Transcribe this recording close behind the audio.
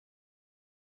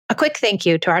quick thank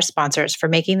you to our sponsors for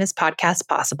making this podcast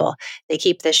possible. They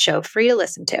keep this show free to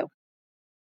listen to.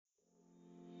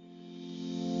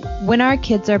 When our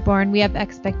kids are born, we have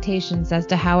expectations as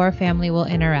to how our family will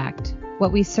interact.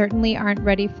 What we certainly aren't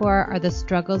ready for are the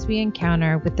struggles we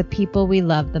encounter with the people we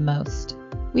love the most.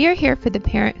 We are here for the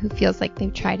parent who feels like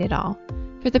they've tried it all,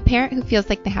 for the parent who feels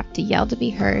like they have to yell to be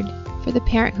heard, for the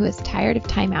parent who is tired of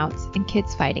timeouts and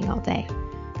kids fighting all day.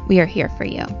 We are here for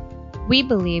you. We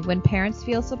believe when parents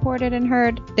feel supported and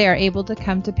heard, they are able to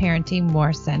come to parenting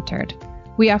more centered.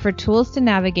 We offer tools to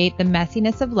navigate the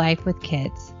messiness of life with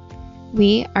kids.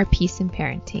 We are Peace in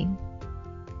Parenting.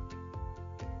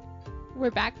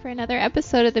 We're back for another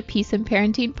episode of the Peace in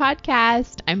Parenting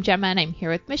podcast. I'm Gemma and I'm here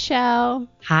with Michelle.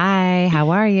 Hi, how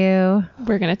are you?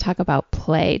 We're going to talk about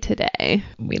play today.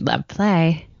 We love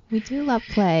play. We do love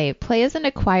play. Play is an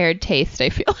acquired taste, I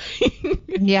feel like.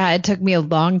 Yeah, it took me a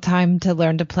long time to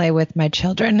learn to play with my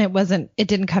children. It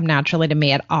didn't come naturally to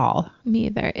me at all. Me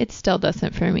either. It still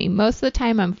doesn't for me. Most of the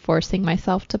time I'm forcing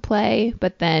myself to play,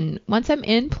 but then once I'm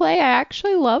in play, I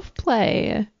actually love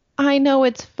play. I know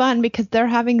it's fun because they're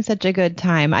having such a good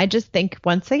time. I just think,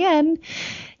 once again,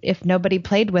 if nobody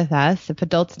played with us, if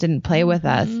adults didn't play with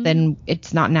us, then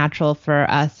it's not natural for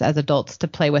us as adults to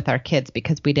play with our kids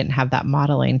because we didn't have that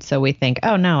modeling. So we think,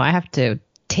 oh no, I have to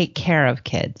take care of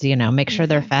kids, make sure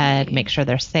they're fed, make sure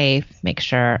they're safe, make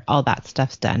sure all that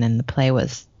stuff's done. And the play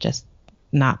was just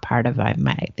not part of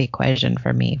the equation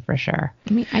for me, for sure.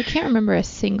 I mean, I can't remember a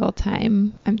single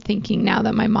time, I'm thinking now,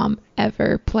 that my mom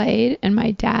ever played and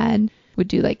my dad would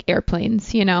do like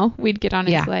airplanes, we'd get on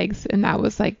his legs and that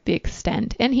was like the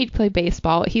extent. And he'd play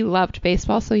baseball. He loved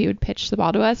baseball, so he would pitch the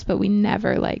ball to us, but we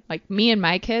never like me and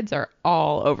my kids are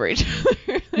all over each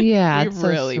other. Yeah, it's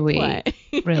really so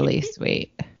sweet. Really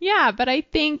sweet. Yeah, but I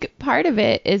think part of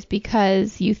it is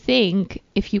because you think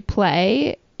if you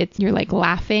play, you're like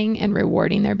laughing and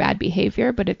rewarding their bad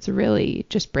behavior, but it's really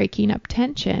just breaking up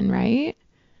tension, right?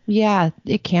 Yeah,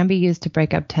 it can be used to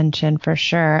break up tension for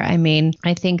sure. I mean,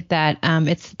 I think that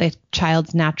it's the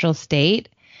child's natural state,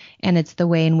 and it's the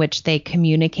way in which they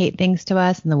communicate things to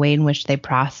us and the way in which they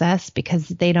process, because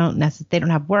they don't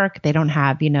have work. They don't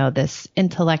have, this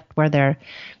intellect where they're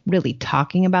really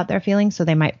talking about their feelings. So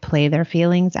they might play their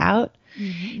feelings out.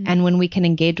 Mm-hmm. And when we can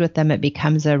engage with them, it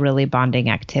becomes a really bonding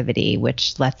activity,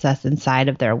 which lets us inside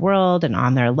of their world and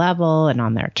on their level and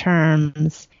on their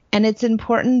terms. And it's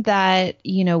important that,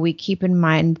 we keep in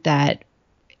mind that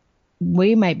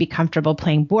we might be comfortable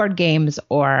playing board games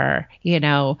or,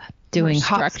 doing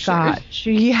hopscotch.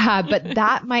 Yeah, but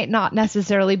that might not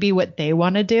necessarily be what they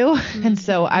want to do. Mm-hmm. And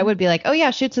so I would be like, oh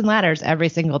yeah, Chutes and Ladders every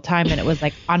single time. And it was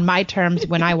like on my terms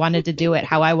when I wanted to do it,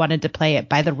 how I wanted to play it,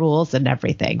 by the rules and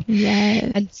everything.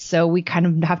 Yes. And so we kind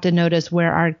of have to notice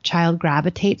where our child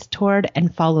gravitates toward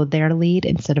and follow their lead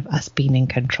instead of us being in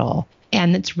control.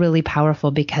 And it's really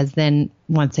powerful because then,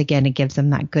 once again, it gives them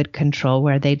that good control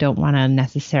where they don't want to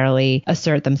necessarily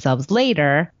assert themselves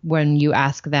later when you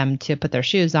ask them to put their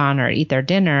shoes on or eat their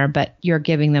dinner, but you're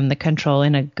giving them the control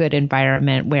in a good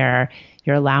environment where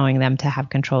you're allowing them to have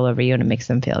control over you and it makes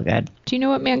them feel good. Do you know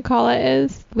what Mancala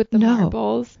is with the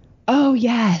marbles? Oh,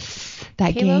 yes.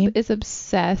 That Caleb game is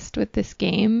obsessed with this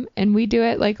game, and we do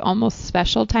it like almost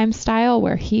special time style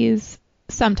where he's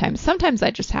Sometimes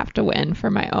I just have to win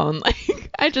for my own,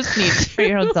 I just need to. For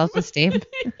your own self-esteem.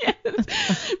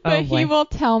 Yes. But he will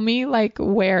tell me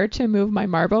where to move my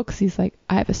marble, because he's like,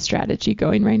 I have a strategy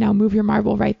going right now. Move your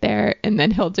marble right there. And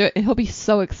then he'll do it. And he'll be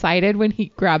so excited when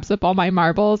he grabs up all my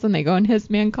marbles and they go in his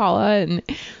Mancala. And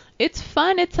it's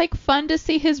fun. It's fun to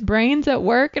see his brains at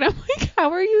work. And I'm like,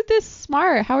 how are you this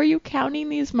smart? How are you counting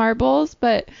these marbles?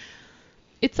 But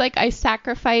it's I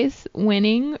sacrifice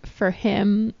winning for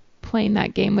him playing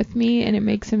that game with me, and it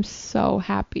makes him so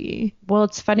happy. Well,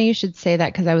 it's funny you should say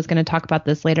that, because I was going to talk about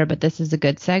this later, but this is a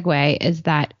good segue, is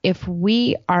that if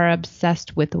we are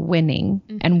obsessed with winning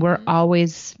and we're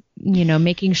always,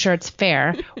 making sure it's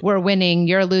fair, we're winning,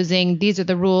 you're losing, these are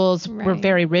the rules, right. We're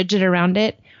very rigid around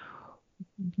it,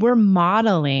 we're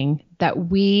modeling that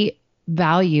we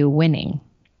value winning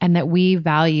and that we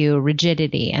value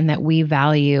rigidity and that we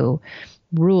value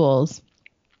rules.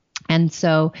 And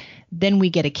so then we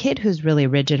get a kid who's really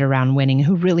rigid around winning,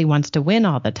 who really wants to win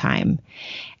all the time.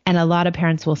 And a lot of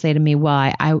parents will say to me,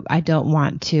 well, I don't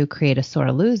want to create a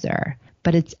sore loser.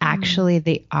 But it's actually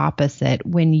the opposite.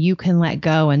 When you can let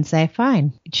go and say,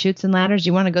 fine, Chutes and Ladders,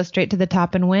 you want to go straight to the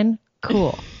top and win?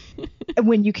 Cool. And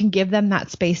when you can give them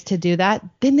that space to do that,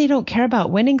 then they don't care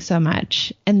about winning so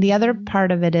much. And the other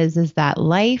part of it is that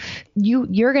life,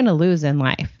 you're going to lose in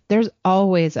life. There's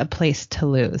always a place to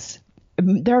lose.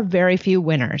 There are very few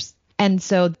winners. And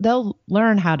so they'll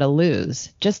learn how to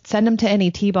lose. Just send them to any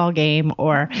t-ball game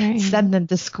or send them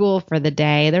to school for the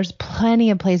day. There's plenty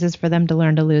of places for them to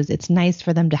learn to lose. It's nice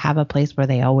for them to have a place where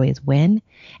they always win.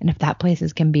 And if that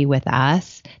places can be with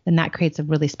us, then that creates a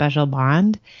really special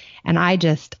bond. And I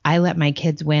let my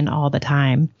kids win all the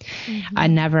time. Mm-hmm.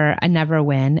 I never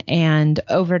win. And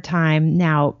over time,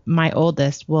 now my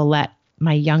oldest will let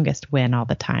my youngest win all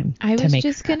the time. I was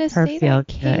just going to say that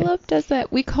Caleb does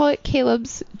that. We call it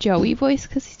Caleb's Joey voice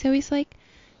because he's always like,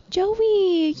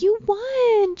 Joey, you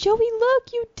won. Joey,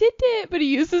 look, you did it. But he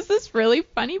uses this really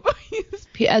funny voice.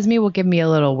 Esme will give me a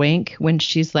little wink when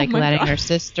she's like letting her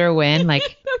sister win.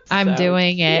 Like, I'm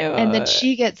doing it. And then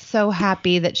she gets so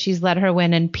happy that she's let her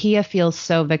win. And Pia feels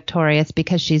so victorious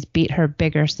because she's beat her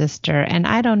bigger sister. And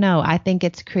I don't know. I think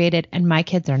it's created. And my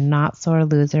kids are not sore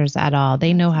losers at all.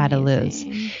 They know how to lose.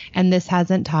 And this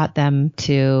hasn't taught them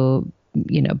to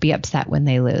be upset when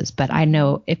they lose. But I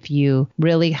know if you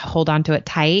really hold on to it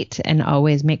tight and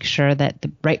always make sure that the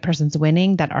right person's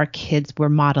winning, that our kids were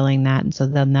modeling that. And so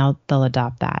then they'll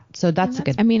adopt that. So that's a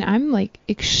good. I mean, I'm like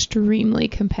extremely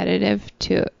competitive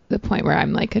to the point where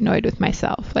I'm like annoyed with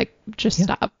myself. Like, just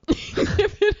stop.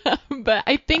 But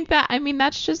I think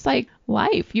that's just like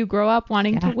life. You grow up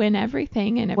wanting to win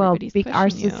everything and everybody's pushing our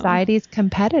society's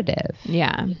competitive.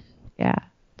 Yeah. Yeah.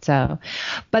 So,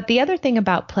 but the other thing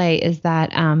about play is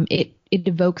that it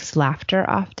evokes laughter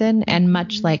often, and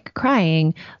much like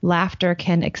crying, laughter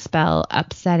can expel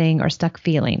upsetting or stuck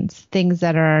feelings, things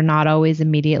that are not always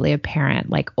immediately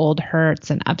apparent, like old hurts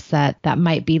and upset that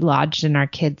might be lodged in our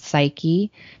kids'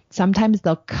 psyche. Sometimes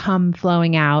they'll come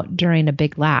flowing out during a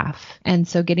big laugh. And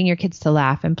so getting your kids to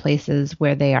laugh in places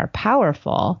where they are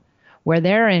powerful, where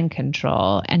they're in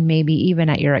control, and maybe even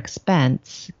at your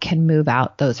expense, can move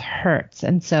out those hurts.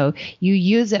 And so you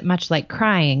use it much like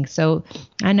crying. So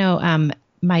I know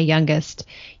my youngest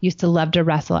used to love to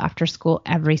wrestle after school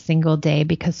every single day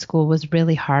because school was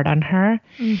really hard on her.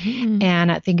 Mm-hmm.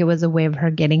 And I think it was a way of her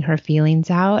getting her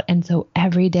feelings out. And so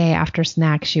every day after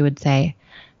snack, she would say,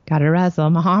 "Gotta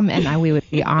wrestle, Mom." And we would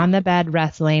be on the bed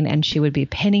wrestling, and she would be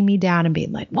pinning me down and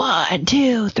being like, 1,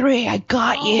 2, 3, I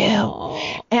got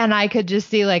you. And I could just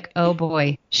see like, oh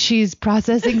boy, she's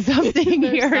processing something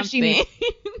here.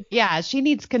 She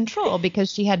needs control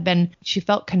because she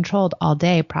felt controlled all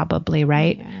day probably,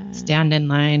 right? Yeah. Stand in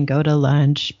line, go to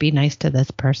lunch, be nice to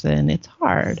this person. It's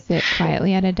hard. Sit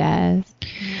quietly at a desk.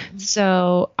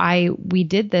 So we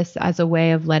did this as a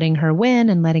way of letting her win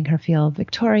and letting her feel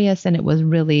victorious. And it was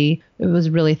really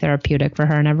therapeutic for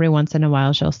her. And every once in a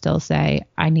while, she'll still say,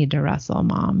 "I need to wrestle,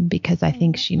 Mom," because I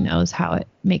think she knows how it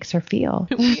makes her feel.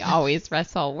 We always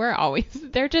wrestle.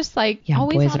 They're just like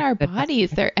always on our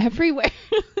bodies. They're everywhere.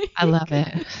 I love it.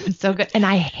 It's so good. And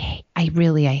I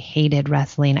hated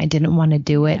wrestling. I didn't want to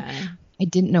do it. I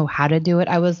didn't know how to do it.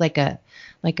 I was like a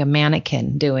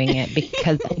mannequin doing it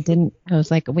because I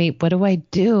was like, wait, what do I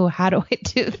do? How do I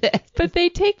do this? But they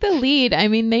take the lead. I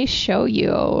mean, they show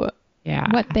you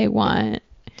what they want.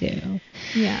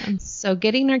 Yeah. So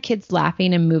getting our kids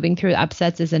laughing and moving through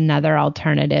upsets is another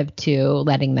alternative to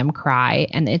letting them cry.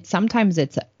 And sometimes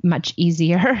it's much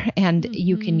easier, and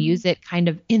you can use it kind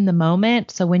of in the moment.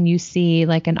 So when you see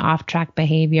like an off-track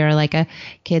behavior, like a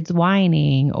kid's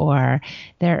whining, or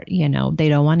they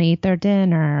don't want to eat their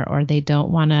dinner, or they don't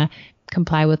want to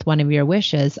comply with one of your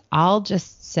wishes, I'll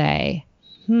just say,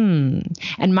 and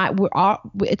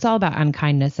it's all about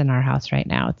unkindness in our house right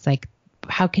now. It's like,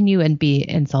 how can you be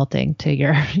insulting to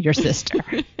your sister?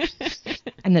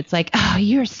 And it's like, "Oh,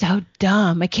 you're so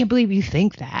dumb. I can't believe you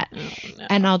think that." Oh, no.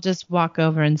 And I'll just walk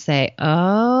over and say,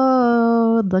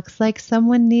 "Oh, looks like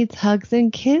someone needs hugs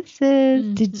and kisses.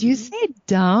 Mm-hmm. Did you say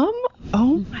dumb?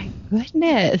 Oh my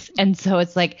goodness." And so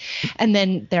it's like, and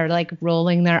then they're like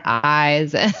rolling their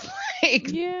eyes and like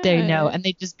they know, and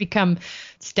they just become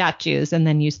statues. And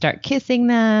then you start kissing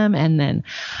them, and then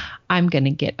I'm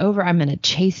going to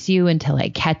chase you until I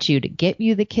catch you to get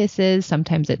you the kisses.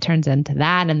 Sometimes it turns into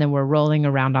that. And then we're rolling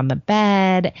around on the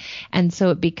bed. And so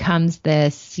it becomes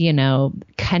this,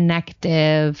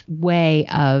 connective way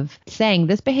of saying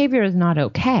this behavior is not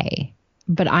okay,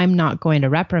 but I'm not going to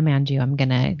reprimand you. I'm going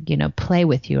to, play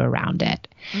with you around it.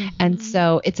 Mm-hmm. And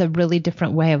so it's a really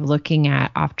different way of looking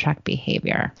at off-track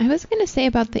behavior. I was going to say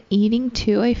about the eating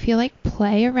too. I feel like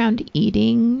play around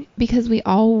eating, because we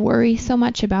all worry so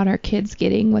much about our kids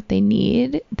getting what they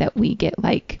need that we get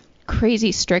like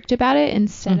crazy strict about it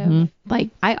instead of like,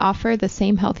 I offer the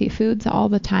same healthy foods all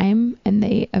the time and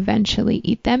they eventually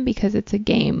eat them because it's a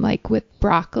game. Like with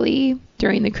broccoli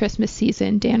during the Christmas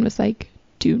season, Dan was like,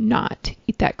 do not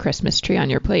eat that Christmas tree on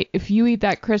your plate. If you eat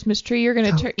that Christmas tree, you're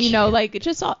going to turn, you know, like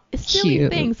just all silly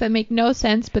things that make no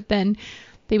sense. But then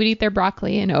they would eat their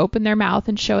broccoli and open their mouth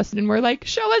and show us, and we're like,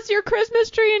 show us your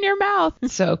Christmas tree in your mouth.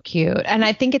 So cute. And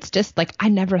I think it's just like, I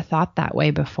never thought that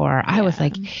way before. I was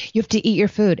like, you have to eat your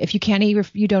food. If you can't eat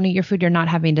you don't eat your food, you're not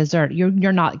having dessert.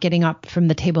 You're not getting up from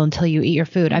the table until you eat your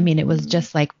food. I mean, it was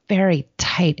just like very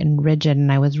tight and rigid. And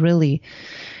I was really,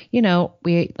 you know,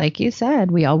 we, like you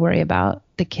said, we all worry about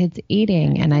the kids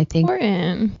eating. And I think,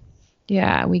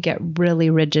 yeah, we get really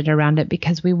rigid around it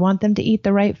because we want them to eat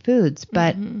the right foods.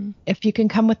 But if you can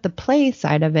come with the play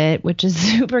side of it, which is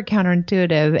super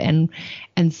counterintuitive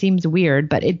and seems weird,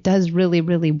 but it does really,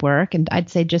 really work. And I'd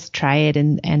say just try it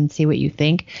and see what you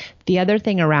think. The other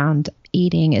thing around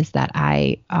eating is that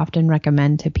I often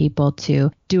recommend to people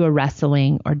to do a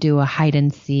wrestling or do a hide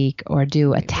and seek or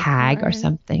do a tag or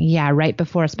something. Yeah, right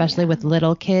before, especially with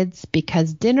little kids,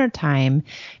 because dinner time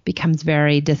becomes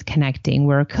very disconnecting.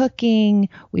 We're cooking.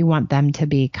 We want them to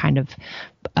be kind of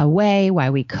away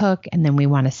while we cook, and then we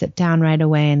want to sit down right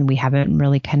away, and we haven't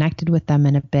really connected with them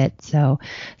in a bit. So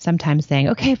sometimes saying,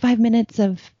 okay, 5 minutes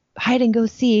of hide and go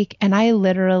seek. And I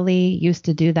literally used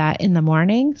to do that in the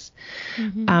mornings.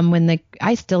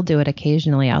 I still do it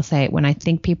occasionally. I'll say when I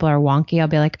think people are wonky, I'll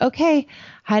be like, okay,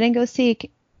 hide and go seek.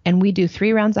 And we do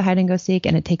 3 rounds of hide and go seek,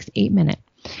 and it takes 8 minutes.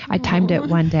 I timed it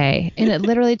one day, and it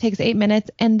literally takes 8 minutes,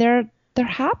 and they're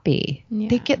happy. Yeah.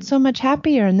 They get so much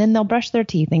happier, and then they'll brush their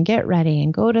teeth and get ready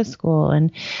and go to school.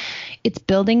 And it's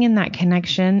building in that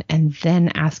connection and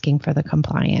then asking for the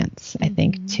compliance, I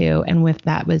think, too. And with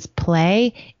that was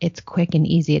play, it's quick and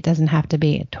easy. It doesn't have to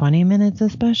be 20 minutes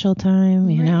of special time,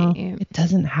 you know. It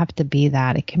doesn't have to be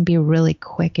that. It can be really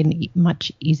quick and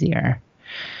much easier.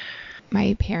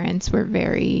 My parents were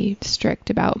very strict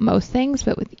about most things,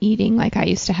 but with eating, like I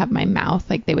used to have my mouth,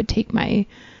 like they would take my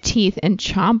teeth and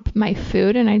chomp my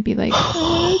food, and I'd be like, I'm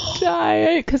gonna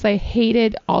die, because I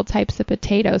hated all types of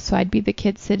potatoes. So I'd be the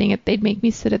kid they'd make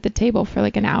me sit at the table for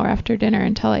like an hour after dinner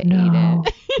until I ate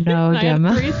it. No, I had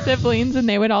 3 siblings, and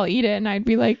they would all eat it, and I'd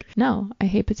be like, no, I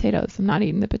hate potatoes. I'm not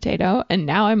eating the potato. And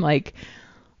now I'm like,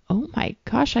 oh my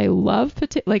gosh, I love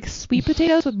like sweet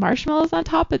potatoes with marshmallows on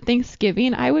top at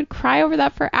Thanksgiving. I would cry over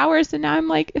that for hours. And now I'm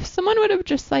like, if someone would have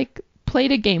just like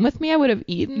played a game with me, I would have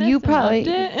eaten this. You probably,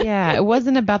 loved it. Yeah, it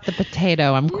wasn't about the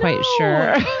potato, I'm quite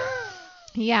sure.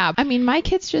 Yeah, I mean, my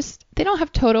kids they don't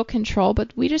have total control,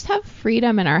 but we just have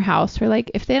freedom in our house. We're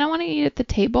like, if they don't want to eat at the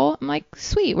table, I'm like,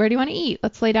 sweet, where do you want to eat?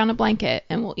 Let's lay down a blanket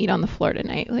and we'll eat on the floor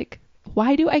tonight. Like,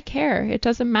 why do I care? It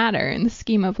doesn't matter in the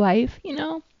scheme of life, you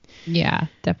know? Yeah,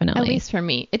 definitely. At least for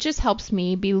me. It just helps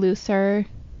me be looser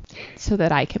so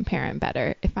that I can parent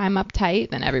better. If I'm uptight,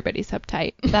 then everybody's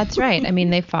uptight. That's right. I mean,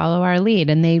 they follow our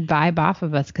lead and they vibe off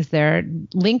of us because they're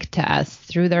linked to us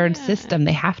through their system.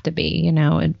 They have to be, you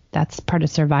know, and that's part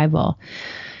of survival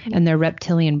and their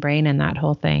reptilian brain and that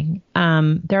whole thing.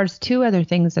 There's 2 other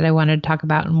things that I wanted to talk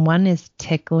about, and one is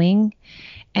tickling.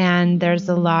 And there's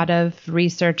a lot of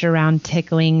research around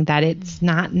tickling that it's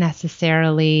not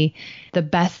necessarily the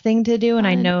best thing to do. And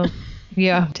I know,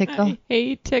 tickle. I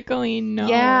hate tickling. No.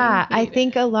 Yeah, I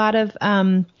think a lot of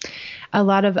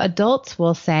adults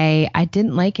will say, I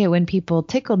didn't like it when people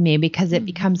tickled me because it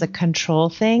becomes a control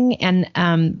thing.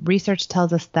 And research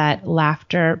tells us that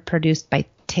laughter produced by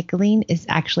tickling is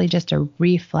actually just a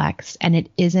reflex, and it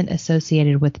isn't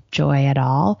associated with joy at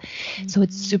all. So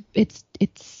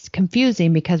it's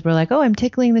confusing because we're like, oh, I'm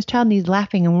tickling this child and he's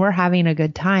laughing and we're having a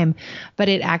good time, but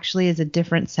it actually is a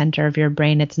different center of your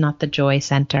brain. It's not the joy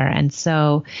center. And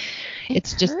so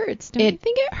it's just hurts. Don't you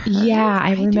think it hurts? Yeah,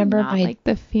 I remember do not like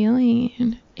the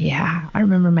feeling. Yeah, I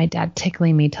remember my dad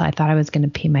tickling me till I thought I was going to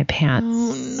pee my pants.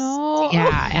 Oh no.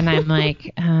 Yeah, and I'm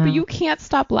like, but you can't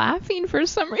stop laughing for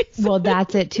some reason. Well,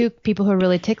 that's it too. People who are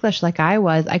really ticklish like I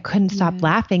was, I couldn't stop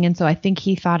laughing, and so I think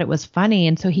he thought it was funny,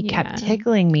 and so he kept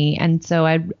tickling me, and so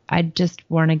I just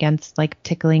warn against like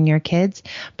tickling your kids,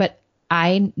 but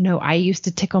I know I used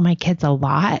to tickle my kids a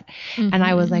lot, and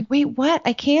I was like, wait, what?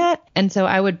 I can't. And so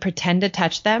I would pretend to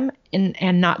touch them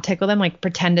and not tickle them, like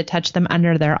pretend to touch them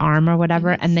under their arm or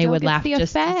whatever, and they would laugh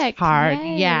just as hard.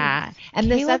 Yay. Yeah. And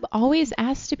Caleb always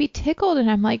asks to be tickled,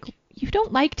 and I'm like, you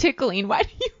don't like tickling. Why do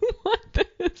you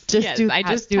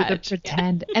Just do the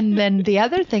pretend. Yeah. And then the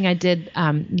other thing I did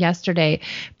yesterday,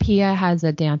 Pia has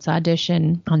a dance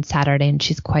audition on Saturday, and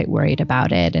she's quite worried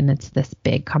about it. And it's this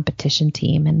big competition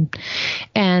team,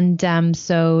 and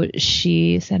so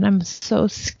she said, "I'm so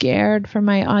scared for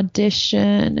my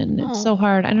audition, and it's so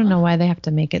hard. I don't know why they have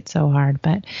to make it so hard,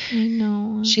 but I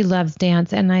know she loves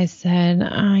dance." And I said,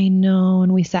 "I know."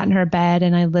 And we sat in her bed,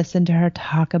 and I listened to her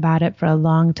talk about it for a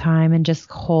long time, and just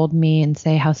hold me and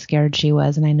say how scared she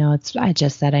was. And I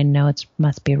just said, I know it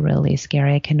must be really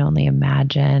scary. I can only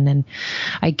imagine. And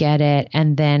I get it.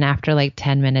 And then after like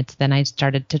 10 minutes, then I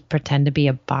started to pretend to be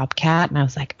a bobcat. And I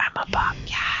was like, I'm a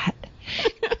bobcat.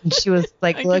 And she was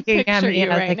like looking at me,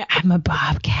 and I was like, I'm a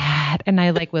bobcat. And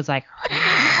I like was like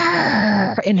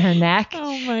in her neck.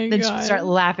 Oh my God. Then she'd start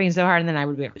laughing so hard, and then I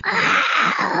would be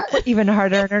even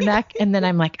harder in her neck. And then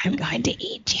I'm like, I'm going to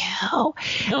eat you.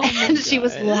 And she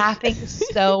was laughing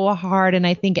so hard. And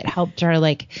I think it helped her.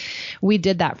 Like, we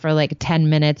did that for like 10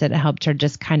 minutes, and it helped her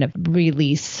just kind of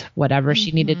release whatever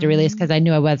she needed to release, because I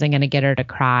knew I wasn't going to get her to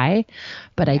cry,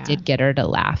 but I did get her to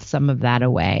laugh some of that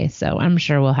away. So I'm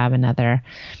sure we'll have another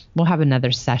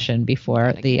session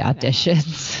before the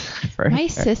auditions. My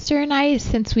sister and I,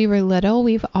 since we were little,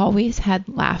 we've always had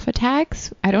laugh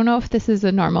attacks. I don't know if this is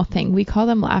a normal thing. We call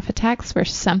them laugh attacks, where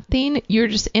you're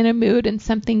just in a mood and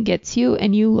something gets you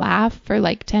and you laugh for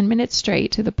like 10 minutes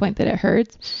straight to the point that it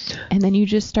hurts. And then you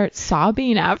just start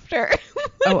sobbing after.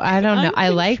 Oh, I don't know. I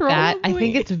like that. I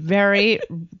think it's very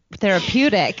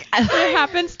therapeutic. It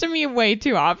happens to me way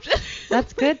too often.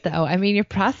 That's good though. I mean, you're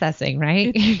processing,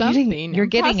 right? It's something. You're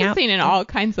getting processing out in all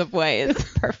kinds of ways.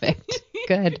 Perfect.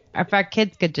 Good. If our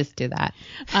kids could just do that.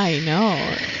 I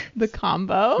know. The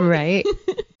combo. Right.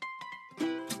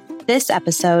 This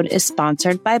episode is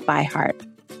sponsored by ByHeart.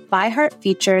 ByHeart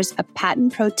features a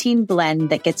patent protein blend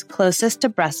that gets closest to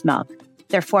breast milk.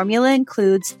 Their formula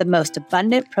includes the most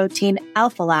abundant protein,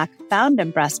 Alpha-Lac, found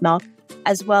in breast milk,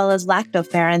 as well as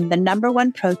lactoferrin, the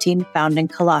 #1 protein found in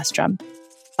colostrum.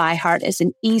 ByHeart is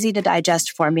an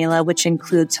easy-to-digest formula which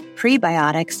includes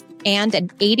prebiotics and an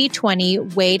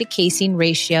 80-20 whey to casein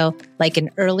ratio like in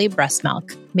early breast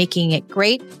milk, making it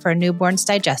great for a newborn's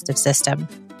digestive system.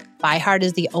 ByHeart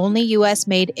is the only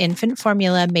U.S.-made infant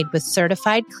formula made with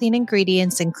certified clean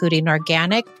ingredients, including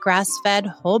organic, grass-fed,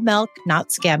 whole milk,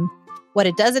 not skim. What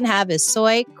it doesn't have is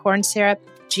soy, corn syrup,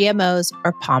 GMOs,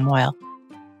 or palm oil.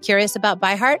 Curious about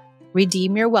ByHeart?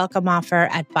 Redeem your welcome offer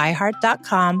at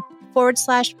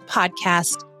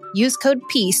byheart.com/podcast. Use code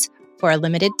PEACE for a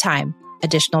limited time.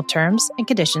 Additional terms and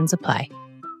conditions apply.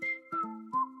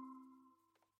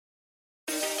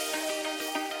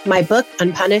 My book,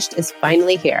 Unpunished, is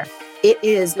finally here. It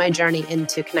is my journey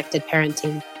into connected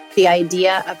parenting, the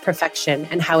idea of perfection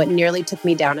and how it nearly took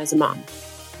me down as a mom.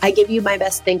 I give you my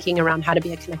best thinking around how to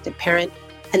be a connected parent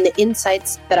and the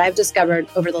insights that I've discovered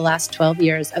over the last 12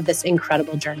 years of this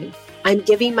incredible journey. I'm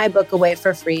giving my book away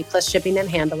for free, plus shipping and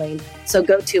handling. So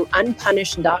go to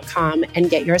unpunished.com and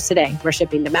get yours today. We're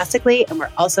shipping domestically, and we're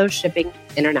also shipping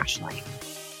internationally.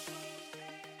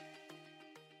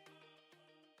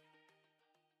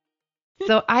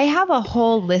 So I have a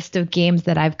whole list of games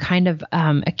that I've kind of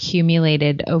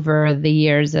accumulated over the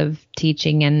years of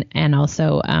teaching and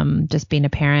also just being a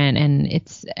parent. And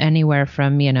it's anywhere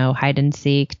from, hide and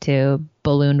seek to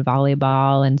balloon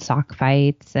volleyball and sock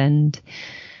fights and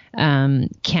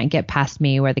Can't Get Past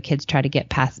Me, where the kids try to get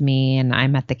past me and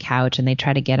I'm at the couch and they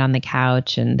try to get on the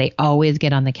couch and they always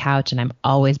get on the couch and I'm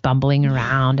always bumbling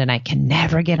around and I can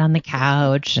never get on the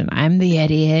couch and I'm the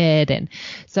idiot. And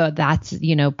so that's,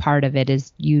 part of it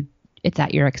is it's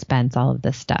at your expense, all of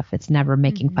this stuff. It's never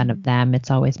making fun of them. It's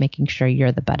always making sure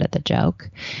you're the butt of the joke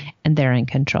and they're in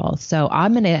control. So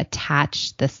I'm going to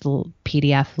attach this little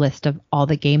PDF list of all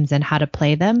the games and how to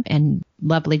play them. And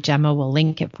lovely Gemma will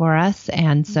link it for us.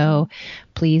 And so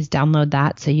please download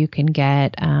that so you can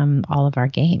get all of our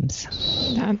games.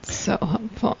 That's so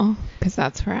helpful, because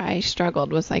that's where I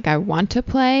struggled, was like, I want to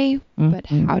play,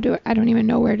 but I don't even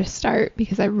know where to start,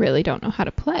 because I really don't know how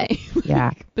to play. Yeah.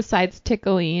 Besides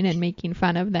tickling and making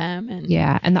fun of them. And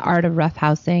The Art of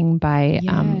Roughhousing by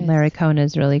Larry Cohn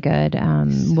is really good.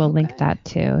 We'll link that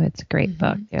too. It's a great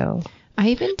book too. I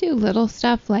even do little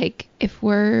stuff like if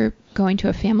we're going to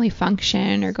a family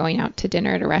function or going out to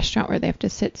dinner at a restaurant where they have to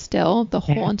sit still the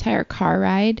whole entire car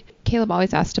ride. Caleb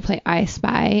always asked to play I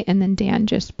Spy, and then Dan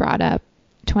just brought up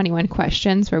 21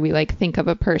 questions where we think of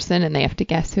a person and they have to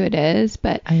guess who it is.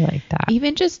 But I like that.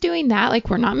 Even just doing that,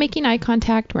 we're not making eye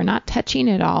contact, we're not touching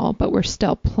at all, but we're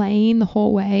still playing the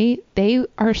whole way. They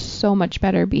are so much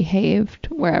better behaved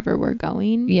wherever we're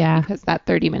going. Yeah. Because that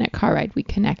 30-minute car ride, we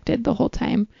connected the whole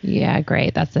time. Yeah,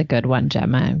 great. That's a good one,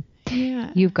 Gemma.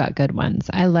 You've got good ones.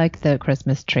 I like the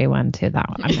Christmas tree one too. That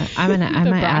one. I'm gonna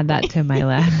add that to my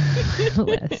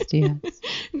list. Yes.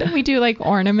 Then we do like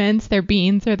ornaments. Their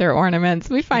beans or their ornaments.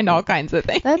 We find all kinds of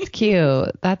things. That's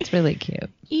cute. That's really cute.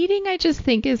 Eating, I just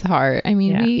think is hard. I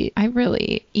mean,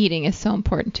 eating is so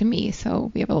important to me.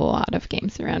 So we have a lot of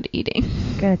games around eating.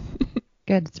 Good.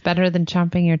 Good. It's better than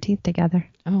chomping your teeth together.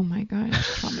 Oh my gosh,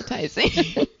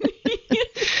 traumatizing.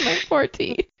 My poor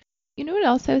teeth. You know what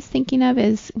else I was thinking of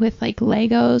is with like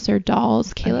Legos or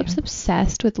dolls. Caleb's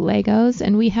obsessed with Legos,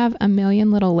 and we have a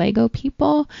million little Lego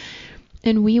people,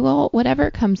 and we will, whatever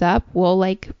comes up, we'll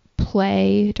like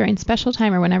play during special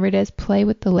time or whenever it is, play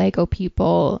with the Lego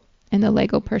people, and the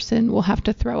Lego person will have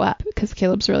to throw up because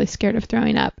Caleb's really scared of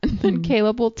throwing up. And then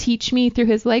Caleb will teach me through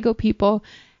his Lego people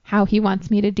how he wants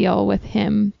me to deal with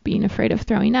him being afraid of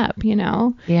throwing up, you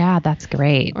know? Yeah, that's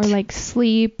great. Or like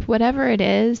sleep, whatever it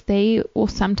is, they will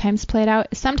sometimes play it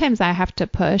out. Sometimes I have to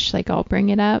push, like I'll bring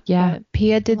it up. Yeah,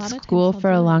 Pia did school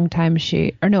for a long time.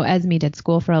 Esme did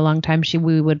school for a long time.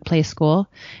 We would play school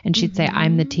and she'd say,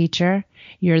 I'm the teacher,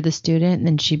 you're the student. And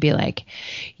then she'd be like,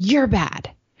 you're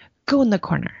bad. Go in the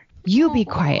corner. You be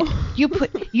quiet.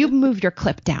 You move your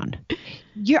clip down.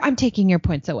 I'm taking your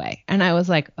points away. And I was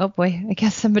like, oh boy, I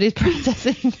guess somebody's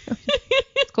processing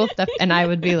school stuff. And I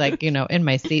would be like, in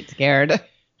my seat scared.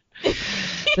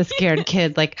 The scared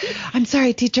kid, like, I'm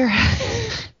sorry, teacher.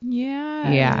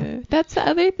 Yeah. That's the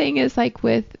other thing is like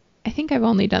I think I've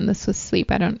only done this with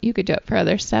sleep. You could do it for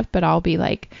other stuff, but I'll be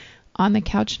like on the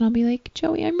couch and I'll be like,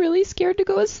 Joey, I'm really scared to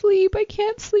go to sleep. I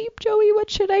can't sleep, Joey.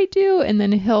 What should I do? And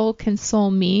then he'll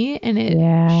console me and it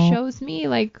shows me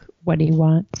like what he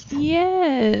wants.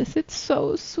 Yes, it's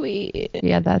so sweet.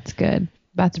 Yeah, that's good.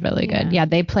 That's really good. Yeah,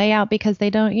 they play out because they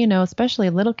don't, especially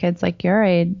little kids like your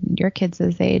age, your kids'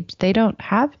 age, they don't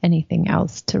have anything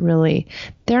else to really,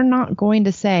 they're not going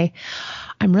to say,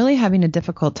 I'm really having a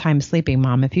difficult time sleeping,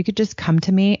 Mom. If you could just come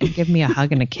to me and give me a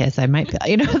hug and a kiss, I might feel,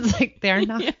 it's like they're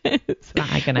not, it's not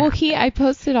going to happen. I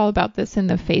posted all about this in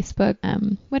the Facebook,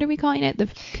 what are we calling it? The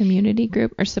community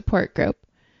group or support group?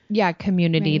 Yeah,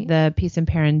 community, right? The Peace and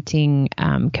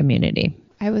Parenting community.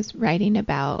 I was writing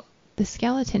about the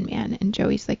skeleton man, and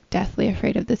Joey's like deathly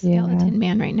afraid of the skeleton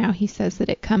man right now. He says that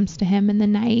it comes to him in the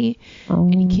night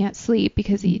and he can't sleep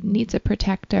because he needs a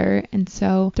protector. And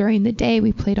so during the day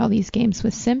we played all these games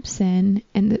with Simpson,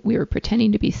 and we were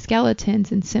pretending to be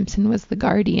skeletons, and Simpson was the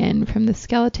guardian from the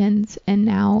skeletons. And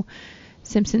now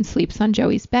Simpson sleeps on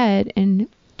Joey's bed, and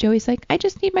Joey's like, I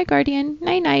just need my guardian,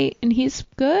 night night, and he's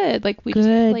good. Like we just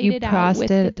played it out with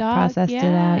the dog. Processed it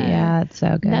out. Yeah, it's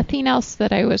so good. Nothing else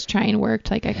that I was trying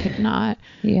worked. Like I could not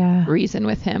reason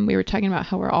with him. We were talking about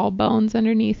how we're all bones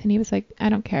underneath, and he was like, I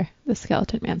don't care. The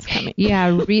skeleton man's coming.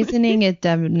 Yeah, reasoning it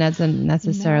doesn't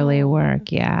necessarily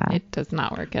work. Yeah, it does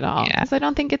not work at all. Because I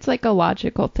don't think it's like a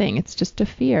logical thing. It's just a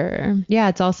fear. Yeah,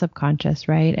 it's all subconscious,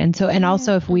 right? And so, and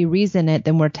also, if we reason it,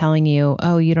 then we're telling you,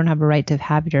 oh, you don't have a right to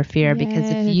have your fear because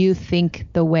if you think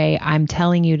the way I'm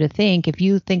telling you to think, if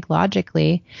you think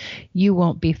logically, you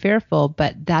won't be fearful.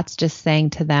 But that's just saying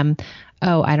to them,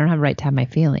 oh, I don't have a right to have my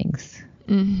feelings.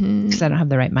 Because I don't have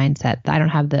the right mindset. I don't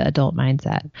have the adult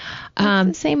mindset. It's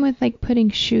the same with like putting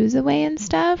shoes away and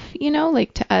stuff,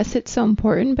 like to us it's so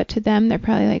important, but to them they're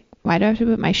probably like, why do I have to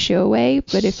put my shoe away?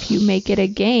 But if you make it a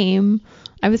game,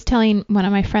 I was telling one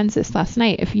of my friends this last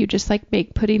night, if you just like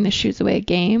make putting the shoes away a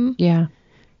game,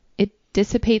 it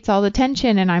dissipates all the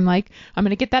tension. And I'm like, I'm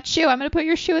going to get that shoe. I'm going to put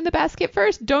your shoe in the basket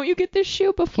first. Don't you get this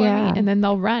shoe before me? And then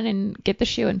they'll run and get the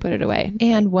shoe and put it away.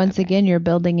 And once again, you're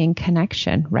building in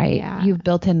connection, right? Yeah. You've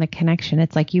built in the connection.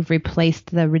 It's like you've replaced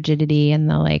the rigidity and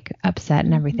the like upset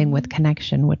and everything with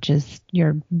connection, which is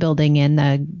you're building in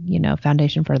the,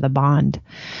 foundation for the bond.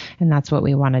 And that's what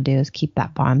we want to do is keep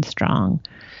that bond strong.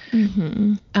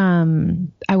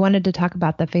 I wanted to talk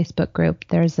about the Facebook group.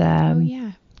 There's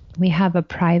we have a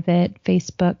private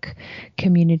Facebook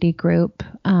community group,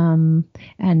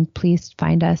 and please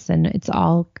find us. And it's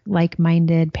all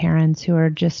like-minded parents who are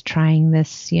just trying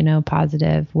this,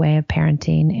 positive way of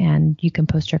parenting. And you can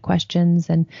post your questions,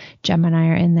 and Gemma and I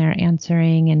are in there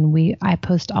answering. And I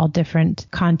post all different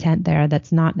content there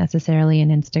that's not necessarily in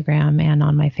Instagram and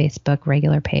on my Facebook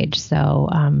regular page. So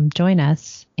join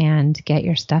us and get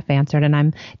your stuff answered. And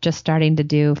I'm just starting to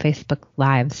do Facebook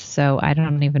Lives, so I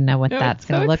don't even know what that's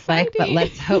going to look like, but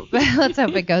let's hope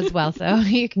it goes well. So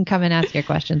you can come and ask your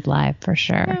questions live for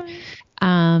sure.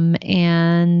 Yeah.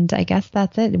 And I guess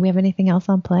that's it. Do we have anything else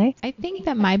on play? I think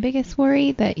that my biggest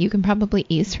worry that you can probably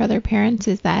ease for other parents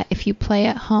is that if you play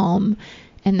at home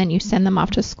and then you send them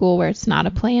off to school where it's not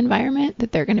a play environment,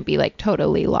 that they're going to be like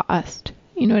totally lost.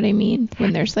 You know what I mean?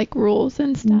 When there's like rules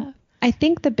and stuff. I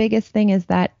think the biggest thing is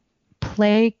that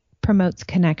play promotes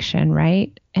connection,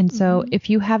 right? And so if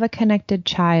you have a connected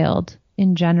child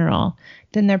in general,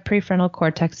 then their prefrontal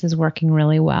cortex is working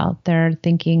really well, their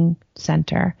thinking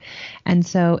center. And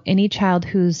so any child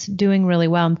who's doing really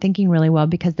well and thinking really well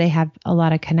because they have a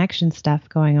lot of connection stuff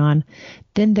going on,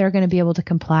 then they're going to be able to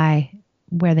comply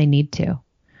where they need to.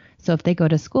 So if they go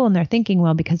to school and they're thinking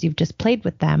well because you've just played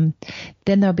with them,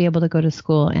 then they'll be able to go to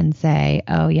school and say,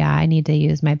 oh yeah, I need to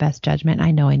use my best judgment.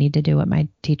 I know I need to do what my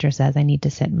teacher says. I need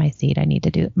to sit in my seat. I need to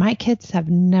do. My kids have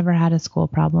never had a school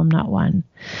problem, not one.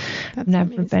 I've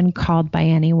never been called by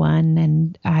anyone,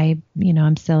 and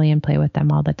I'm silly and play with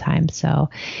them all the time.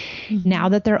 So now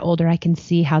that they're older, I can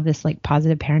see how this like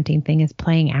positive parenting thing is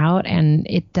playing out, and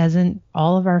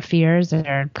all of our fears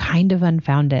are kind of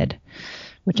unfounded,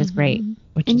 which is great.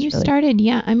 And you started,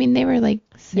 I mean, they were like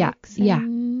 6.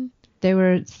 They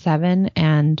were 7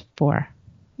 and 4.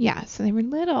 Yeah, so they were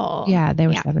little. Yeah, they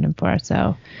were 7 and 4.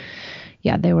 So,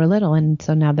 they were little. And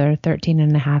so now they're 13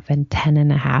 and a half and 10 and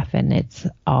a half. And it's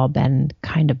all been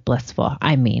kind of blissful.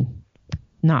 I mean,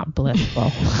 not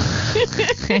blissful.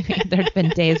 I mean, there's been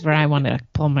days where I want to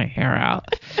pull my hair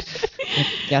out.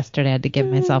 Like yesterday, I had to give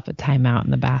myself a timeout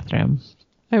in the bathroom.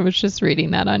 I was just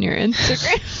reading that on your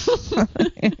Instagram.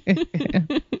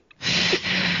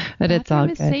 But it's all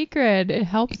good. Bathroom is sacred. It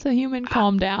helps a human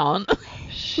calm down.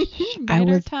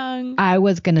 I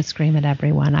was going to scream at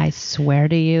everyone. I swear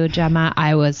to you, Gemma,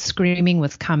 screaming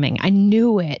was coming. I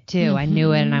knew it too. I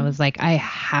knew it. And I was like, I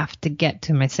have to get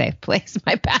to my safe place,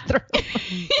 my bathroom.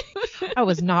 I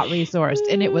was not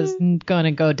resourced and it was going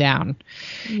to go down.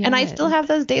 Yes. And I still have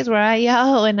those days where I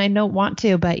yell and I don't want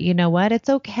to, but you know what? It's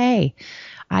okay.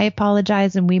 I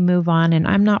apologize and we move on, and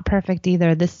I'm not perfect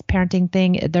either. This parenting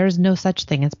thing, there's no such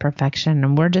thing as perfection,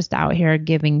 and we're just out here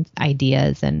giving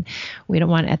ideas, and we don't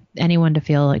want anyone to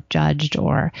feel like judged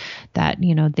or that,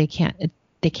 they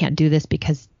can't do this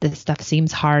because this stuff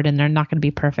seems hard and they're not going to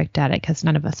be perfect at it, because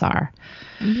none of us are.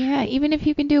 Yeah, even if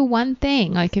you can do one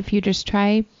thing, like if you just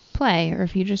try play or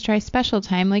if you just try special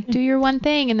time, like do your one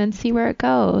thing and then see where it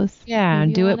goes. Yeah,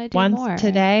 and do it once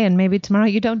today and maybe tomorrow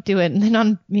you don't do it, and then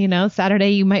on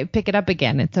Saturday you might pick it up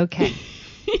again. It's okay.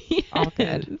 Yes. All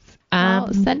good.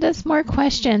 Well, send us more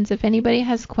questions if anybody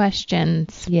has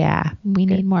questions. Yeah, we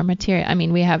need more material. I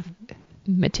mean, we have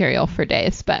material for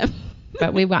days, but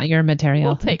we want your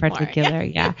material in particular. More.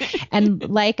 Yeah. And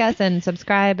like us and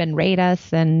subscribe and rate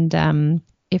us. And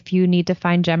if you need to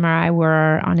find Gemma or I,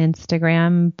 we're on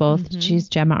Instagram. Both she's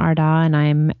Gemma Ardaw and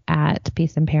I'm at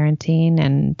Peace and Parenting,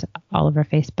 and all over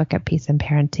Facebook at Peace and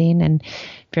Parenting. And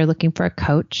if you're looking for a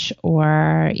coach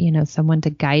or, someone to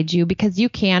guide you, because you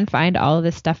can find all of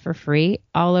this stuff for free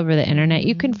all over the internet.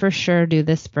 You can for sure do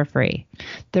this for free.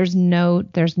 There's no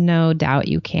doubt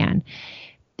you can.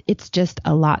 It's just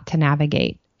a lot to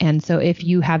navigate. And so if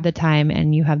you have the time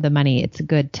and you have the money, it's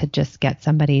good to just get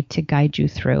somebody to guide you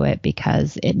through it,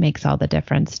 because it makes all the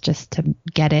difference just to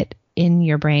get it in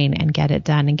your brain and get it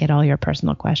done and get all your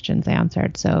personal questions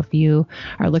answered. So if you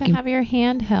are looking to have your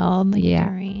hand held,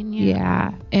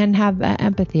 and have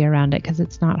empathy around it, because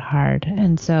it's not hard.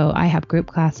 And so I have group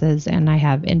classes and I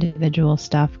have individual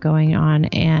stuff going on,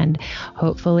 and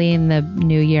hopefully in the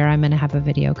new year I'm going to have a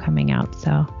video coming out.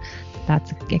 So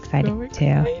that's exciting too.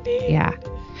 Yeah.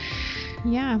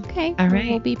 Yeah. Okay. All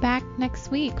right. We'll be back next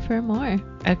week for more.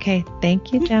 Okay.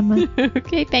 Thank you, Gemma.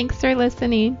 Okay. Thanks for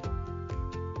listening.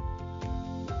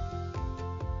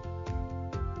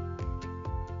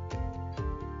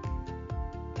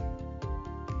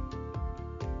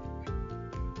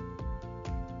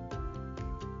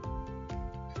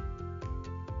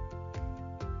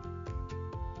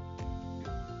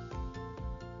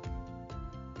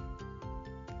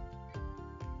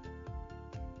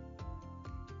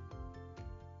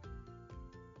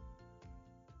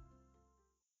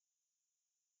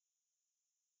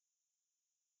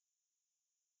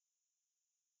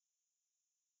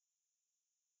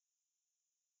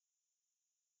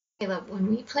 Caleb, when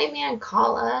we play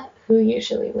Mancala, who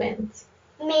usually wins?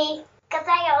 Me, because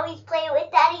I always play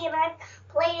with Daddy, and I've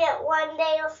played it one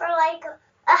day for like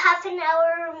a half an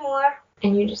hour or more.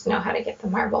 And you just know how to get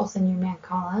the marbles in your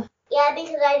Mancala? Yeah,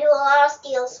 because I do a lot of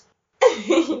steals.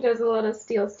 He does a lot of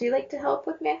steals. Do you like to help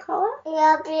with Mancala?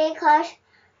 Yeah, because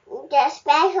the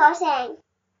special thing.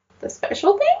 The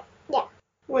special thing? Yeah.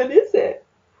 What is it?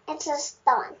 It's a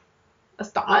stone. A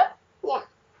stot? Yeah.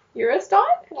 You're a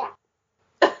stot? Yeah.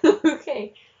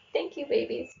 Okay. Thank you,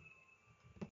 babies.